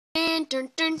Dun,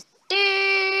 dun,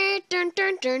 dun, dun,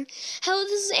 dun, dun. Hello,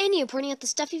 this is Annie reporting at the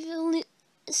Stuffyville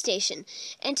station,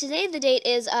 and today the date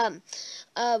is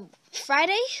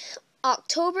Friday,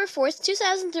 October 4th,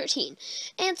 2013.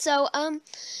 And so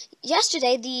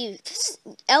yesterday the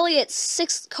Elliott's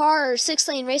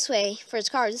six-lane raceway for its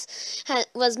cars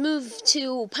was moved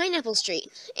to Pineapple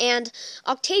Street, and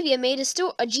Octavia made a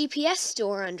GPS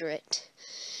store under it.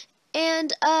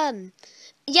 And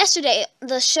yesterday,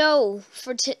 the show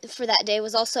for that day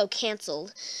was also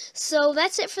canceled. So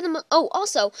that's it for the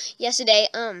also yesterday,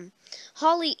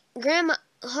 Holly Keegan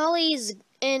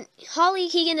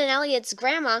and Elliott's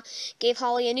grandma gave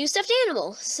Holly a new stuffed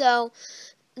animal. So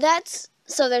there's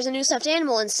a new stuffed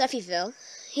animal in Stuffyville.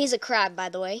 He's a crab, by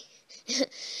the way.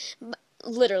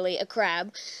 Literally a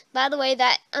crab. By the way,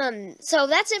 so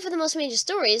that's it for the most major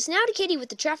stories. Now to Kitty with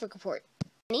the traffic report.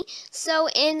 So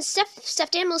in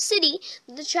Stuffed Animal City,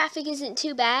 the traffic isn't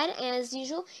too bad as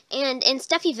usual, and in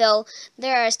Stuffyville,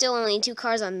 there are still only 2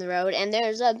 cars on the road, and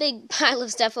there's a big pile of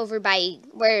stuff over by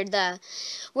where the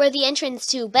entrance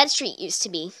to Bed Street used to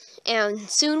be, and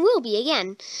soon will be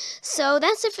again. So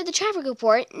that's it for the traffic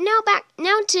report. Now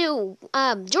to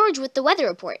George with the weather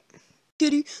report.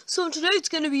 Kitty, so today it's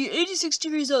going to be 86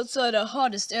 degrees outside at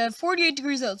hottest and 48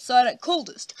 degrees outside at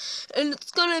coldest. And it's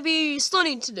going to be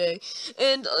sunny today.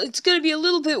 And it's going to be a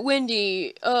little bit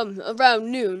windy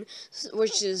around noon,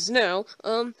 which is now.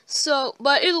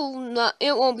 But it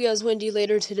won't be as windy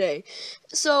later today.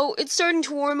 So it's starting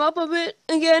to warm up a bit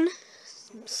again.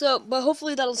 But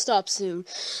hopefully that'll stop soon.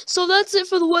 So that's it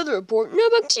for the weather report. Now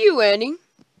back to you, Annie.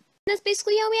 That's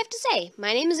basically all we have to say.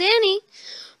 My name is Annie.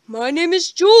 My name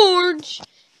is George.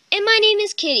 And my name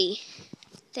is Kitty.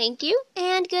 Thank you,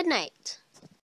 and good night.